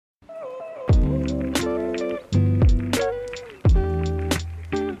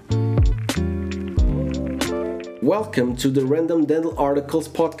Welcome to the Random Dental Articles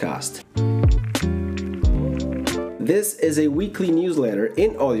podcast. This is a weekly newsletter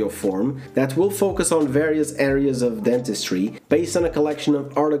in audio form that will focus on various areas of dentistry based on a collection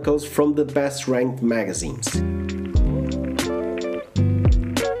of articles from the best ranked magazines.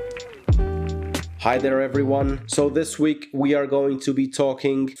 Hi there everyone. So this week we are going to be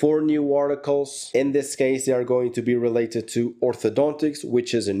talking 4 new articles. In this case they are going to be related to orthodontics,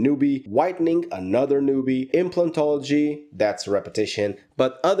 which is a newbie, whitening, another newbie, implantology, that's a repetition,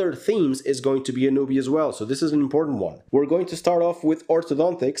 but other themes is going to be a newbie as well. So this is an important one. We're going to start off with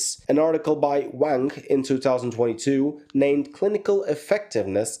orthodontics, an article by Wang in 2022 named Clinical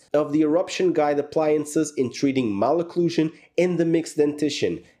Effectiveness of the Eruption Guide Appliances in Treating Malocclusion in the Mixed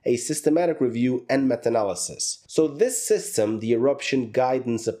Dentition, a systematic review and meta-analysis. So this system, the Eruption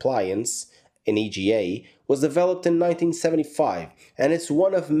Guidance Appliance, in EGA, was developed in 1975, and it's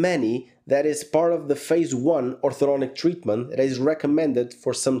one of many that is part of the phase 1 orthodontic treatment that is recommended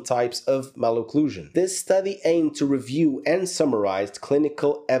for some types of malocclusion. This study aimed to review and summarize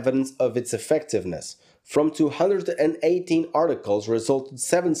clinical evidence of its effectiveness. From 218 articles resulted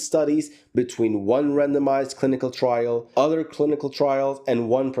 7 studies between 1 randomized clinical trial, other clinical trials, and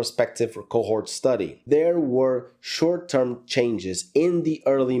 1 prospective cohort study. There were short-term changes in the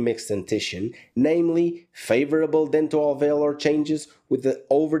early mixed dentition, namely favorable dentoalveolar changes with the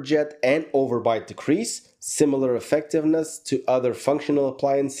overjet and overbite decrease, similar effectiveness to other functional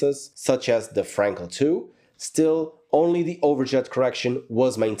appliances such as the Frankel 2. Still, only the overjet correction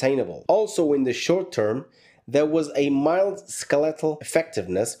was maintainable. Also in the short term, there was a mild skeletal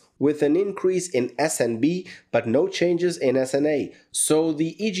effectiveness with an increase in SNB but no changes in SNA. So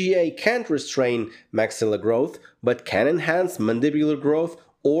the EGA can't restrain maxilla growth but can enhance mandibular growth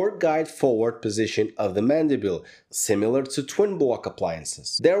or guide forward position of the mandible, similar to twin block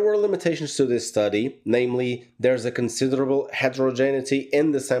appliances. There were limitations to this study, namely there's a considerable heterogeneity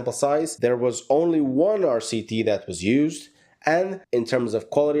in the sample size, there was only 1 RCT that was used, and in terms of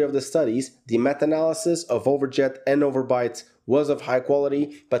quality of the studies, the meta-analysis of overjet and overbite was of high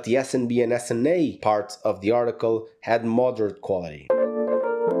quality, but the SNB and SNA part of the article had moderate quality.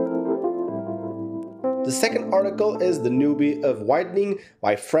 The second article is The Newbie of Whitening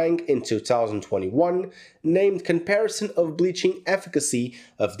by Frank in 2021, named Comparison of Bleaching Efficacy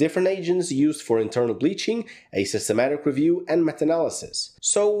of Different Agents Used for Internal Bleaching, a Systematic Review and Meta-Analysis.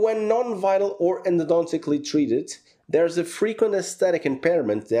 So when non-vital or endodontically treated, there's a frequent aesthetic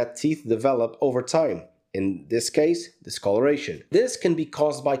impairment that teeth develop over time. In this case, discoloration. This can be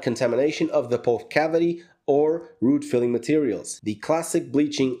caused by contamination of the pulp cavity or root filling materials. The classic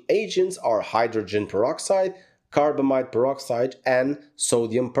bleaching agents are hydrogen peroxide, carbamide peroxide, and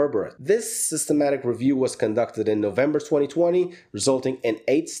sodium perborate. This systematic review was conducted in November 2020, resulting in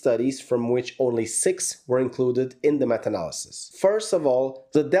 8 studies from which only 6 were included in the meta-analysis. First of all,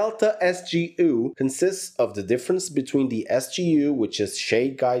 the delta SGU consists of the difference between the SGU, which is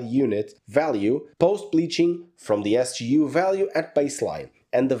shade guide unit, value post-bleaching from the SGU value at baseline,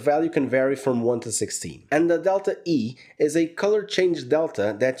 and the value can vary from 1 to 16. And the delta E is a color change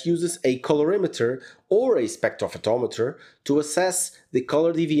delta that uses a colorimeter or a spectrophotometer to assess the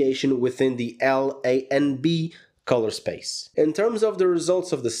color deviation within the L, A, and B color space. In terms of the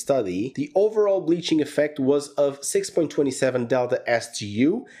results of the study, the overall bleaching effect was of 6.27 delta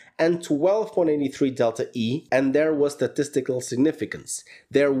SGU and 12.83 delta E, and there was statistical significance.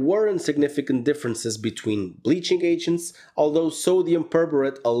 There weren't significant differences between bleaching agents, although sodium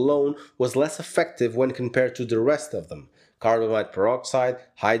perborate alone was less effective when compared to the rest of them. Carbamide peroxide,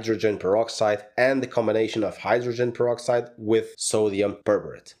 hydrogen peroxide, and the combination of hydrogen peroxide with sodium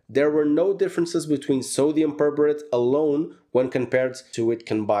perborate. There were no differences between sodium perborate alone when compared to it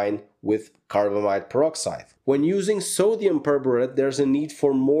combined with carbamide peroxide. When using sodium perborate, there's a need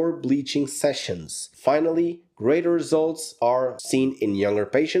for more bleaching sessions. Finally, greater results are seen in younger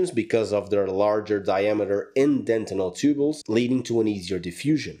patients because of their larger diameter indentinal tubules, leading to an easier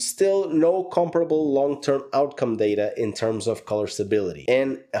diffusion. Still, no comparable long-term outcome data in terms of color stability.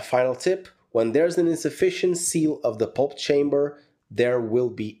 And a final tip, when there's an insufficient seal of the pulp chamber, there will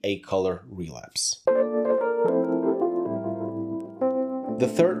be a color relapse. The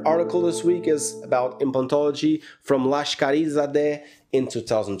third article this week is about implantology from Lashkarizadeh in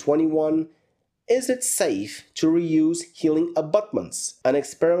 2021. Is it safe to reuse healing abutments? An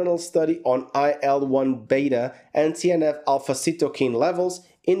experimental study on IL-1 beta and TNF-alpha-cytokine levels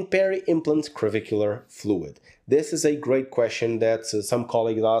in peri-implant crevicular fluid. This is a great question that some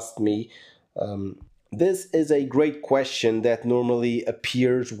colleagues asked me. This is a great question that normally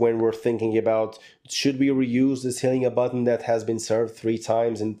appears when we're thinking about should we reuse this healing abutment that has been served 3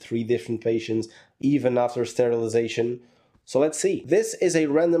 times in 3 different patients even after sterilization. So let's see. This is a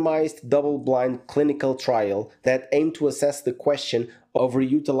randomized, double-blind clinical trial that aimed to assess the question of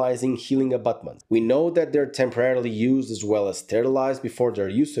reutilizing healing abutments. We know that they're temporarily used as well as sterilized before their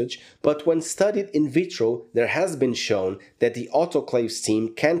usage, but when studied in vitro, there has been shown that the autoclave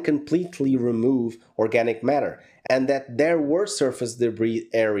steam can completely remove organic matter, and that there were surface debris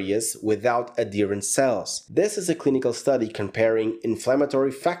areas without adherent cells. This is a clinical study comparing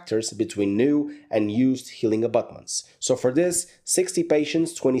inflammatory factors between new and used healing abutments. So for this, 60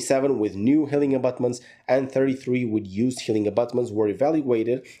 patients, 27 with new healing abutments and 33 with used healing abutments were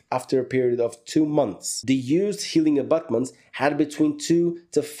evaluated after a period of 2 months. The used healing abutments had between 2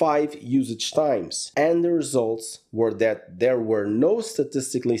 to 5 usage times, and the results were that there were no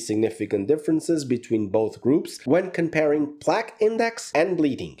statistically significant differences between both groups when comparing plaque index and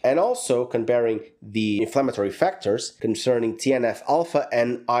bleeding, and also comparing the inflammatory factors concerning TNF-alpha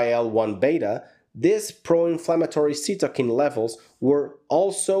and IL-1 beta. These pro-inflammatory cytokine levels were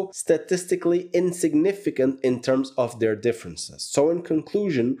also statistically insignificant in terms of their differences. So in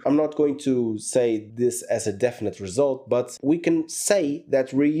conclusion, I'm not going to say this as a definite result, but we can say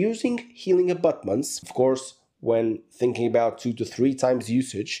that reusing healing abutments, of course, when thinking about 2 to 3 times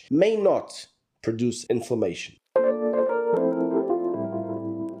usage, may not produce inflammation.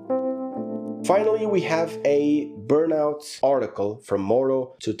 Finally, we have a Burnout article from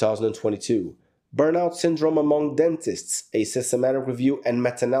Moro 2022. Burnout syndrome among dentists, a systematic review and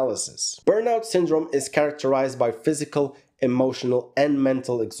meta-analysis. Burnout syndrome is characterized by physical, emotional, and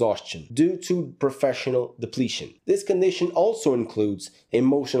mental exhaustion due to professional depletion. This condition also includes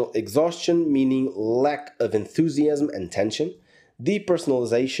emotional exhaustion, meaning lack of enthusiasm and tension,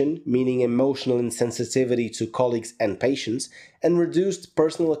 depersonalization, meaning emotional insensitivity to colleagues and patients, and reduced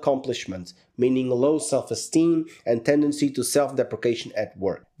personal accomplishment, meaning low self-esteem and tendency to self-deprecation at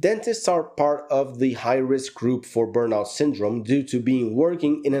work. Dentists are part of the high-risk group for burnout syndrome due to being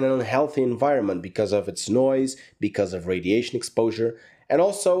working in an unhealthy environment because of its noise, because of radiation exposure, and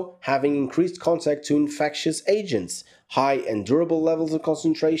also having increased contact to infectious agents, high and durable levels of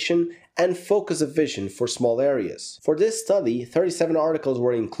concentration, and focus of vision for small areas. For this study, 37 articles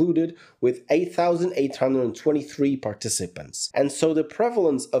were included with 8,823 participants. And so the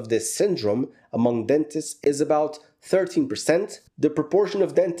prevalence of this syndrome among dentists is about 13%. The proportion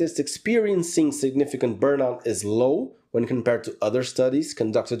of dentists experiencing significant burnout is low when compared to other studies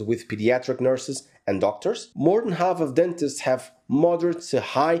conducted with pediatric nurses and doctors. More than half of dentists have moderate to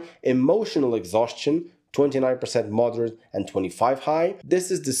high emotional exhaustion, 29% moderate and 25% high.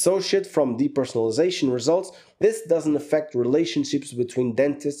 This is dissociated from depersonalization results. This doesn't affect relationships between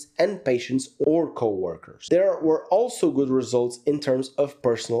dentists and patients or co-workers. There were also good results in terms of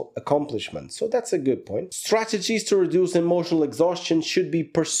personal accomplishment, so that's a good point. Strategies to reduce emotional exhaustion should be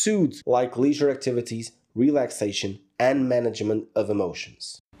pursued, like leisure activities, relaxation, and management of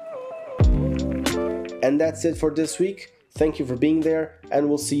emotions. And that's it for this week. Thank you for being there, and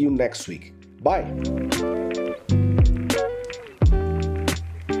we'll see you next week. Bye!